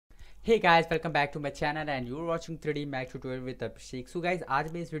Hey guys, welcome back to my channel and you are watching 3D max tutorial with Abhishek. So guys,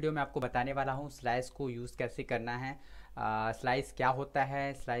 आज मैं इस video में आपको बताने वाला हूँ स्लाइस को यूज़ कैसे करना है। स्लाइस क्या होता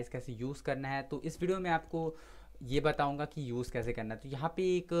है, स्लाइस कैसे यूज़ करना है। तो इस वीडियो में आपको ये बताऊंगा कि यूज़ कैसे करना है। तो यहाँ पे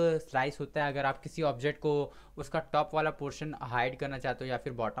एक स्लाइस होता है। अगर आप किसी ऑब्जेक्ट को उसका टॉप वाला पोर्शन हाइड करना चाहते हो या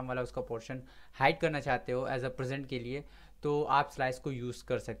फिर बॉटम वाला उसका पोर्शन हाइड करना चाहते हो एज अ प्रेजेंट के लिए, तो आप स्लाइस को यूज़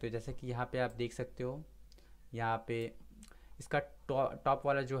कर सकते हो। जैसे कि यहाँ पे आप देख सकते हो, यहाँ पे इसका टॉप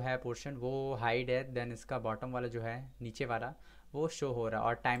वाला जो है पोर्शन वो हाइड है, देन इसका बॉटम वाला जो है नीचे वाला वो शो हो रहा है।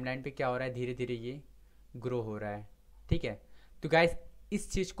 और टाइमलाइन पे क्या हो रहा है, धीरे धीरे ये ग्रो हो रहा है। ठीक है। तो गाइस,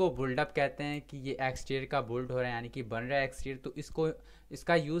 इस चीज़ को बुल्डअप कहते हैं कि ये एक्सटीरियर का बुल्ड हो रहा है, यानी कि बन रहा है एक्सटीरियर। तो इसको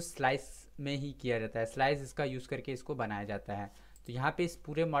इसका यूज़ स्लाइस में ही किया जाता है। स्लाइस इसका यूज़ करके इसको बनाया जाता है। तो यहाँ पे इस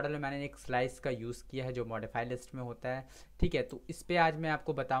पूरे मॉडल में मैंने एक स्लाइस का यूज़ किया है जो मॉडिफाई लिस्ट में होता है। ठीक है। तो इस पे आज मैं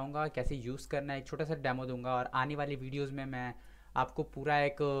आपको बताऊंगा कैसे यूज़ करना है, एक छोटा सा डेमो दूंगा। और आने वाली वीडियोस में मैं आपको पूरा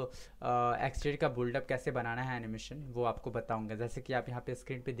एक एक्सटीरियर का बुल्डअप कैसे बनाना है एनिमेशन वो आपको बताऊंगा, जैसे कि आप यहाँ पे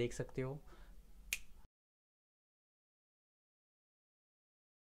स्क्रीन पे देख सकते हो।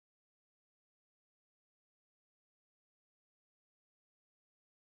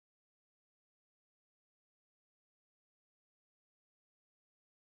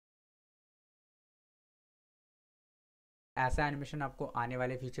 ऐसा एनिमेशन आपको आने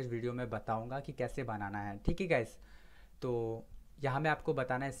वाले फ्यूचर वीडियो में बताऊंगा कि कैसे बनाना है। ठीक है गाइस। तो यहाँ मैं आपको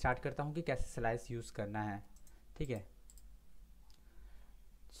बताना स्टार्ट करता हूँ कि कैसे स्लाइस यूज़ करना है। ठीक है।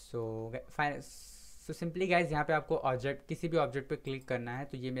 सो सो सिंपली गाइज, यहाँ पे आपको ऑब्जेक्ट, किसी भी ऑब्जेक्ट पे क्लिक करना है।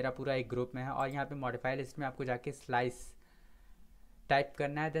 तो ये मेरा पूरा एक ग्रुप में है और यहाँ पे मॉडिफाई लिस्ट में आपको जाके स्लाइस टाइप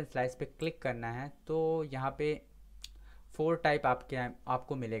करना है, देन स्लाइस पे क्लिक करना है। तो यहाँ पे फोर टाइप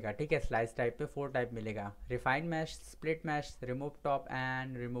आपको मिलेगा। ठीक है। स्लाइस टाइप पे फोर टाइप मिलेगा: refined mash, split mash, remove top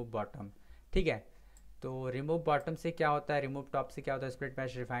and remove bottom. ठीक है। तो रिमूव बॉटम से क्या होता है, रिमूव टॉप से क्या होता है, स्प्लिट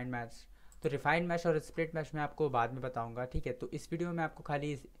मैश, रिफाइंड मैश। तो रिफाइंड मैश और स्प्लिट मैश मैं आपको बाद में बताऊंगा। ठीक है। तो इस वीडियो में आपको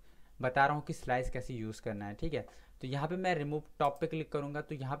खाली बता रहा हूँ कि स्लाइस कैसे यूज़ करना है। ठीक है। तो यहाँ पे मैं रिमूव टॉप पे क्लिक करूँगा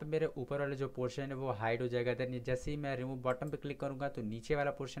तो यहाँ पे मेरे ऊपर वाला जो पोर्शन है वो हाइड हो जाएगा। देन जैसे ही मैं रिमूव बॉटम पे क्लिक करूँगा तो नीचे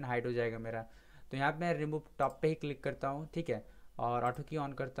वाला पोर्शन हाइड हो जाएगा मेरा। तो यहाँ पे मैं रिमूव टॉप पे ही क्लिक करता हूँ। ठीक है। और ऑटो की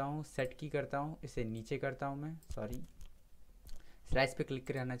ऑन करता हूँ, सेट की करता हूँ, इसे नीचे करता हूँ मैं, सॉरी, स्लाइस पे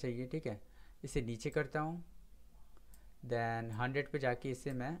क्लिक रहना चाहिए। ठीक है। इसे नीचे करता हूँ, देन 100 पे जाके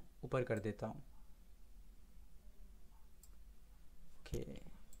इसे मैं ऊपर कर देता हूँ। ओके,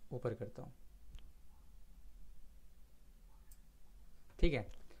 ऊपर करता हूँ। ठीक है।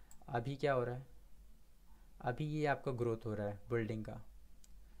 अभी क्या हो रहा है, अभी ये आपका ग्रोथ हो रहा है बिल्डिंग का।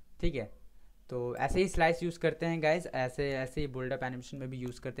 ठीक है। तो ऐसे ही स्लाइस यूज़ करते हैं गाइज, ऐसे ऐसे ही बुल्डअप एनिमेशन में भी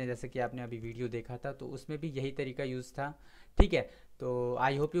यूज़ करते हैं, जैसे कि आपने अभी वीडियो देखा था तो उसमें भी यही तरीका यूज़ था। ठीक है। तो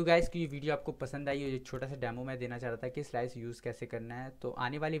आई होप यू गाइज कि ये वीडियो आपको पसंद आई। ये छोटा सा डेमो मैं देना चाह रहा था कि स्लाइस यूज़ कैसे करना है। तो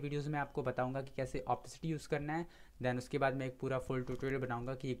आने वाली वीडियोज़ में आपको बताऊंगा कि कैसे ऑप्सिटी यूज़ करना है। देन उसके बाद मैं एक पूरा फुल ट्यूटोरियल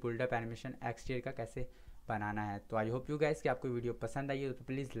बनाऊंगा कि एक बुल्डअप एनिमेशन एक्सटीरियर का कैसे बनाना है। तो आई होप यू गाइज कि आपको वीडियो पसंद आई हो तो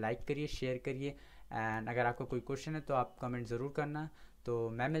प्लीज़ लाइक करिए, शेयर करिए। एंड अगर आपको कोई क्वेश्चन है तो आप कमेंट ज़रूर करना। तो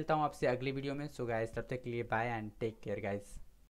मैं मिलता हूँ आपसे अगली वीडियो में। सो गाइस, तब तक के लिए bye and take care guys.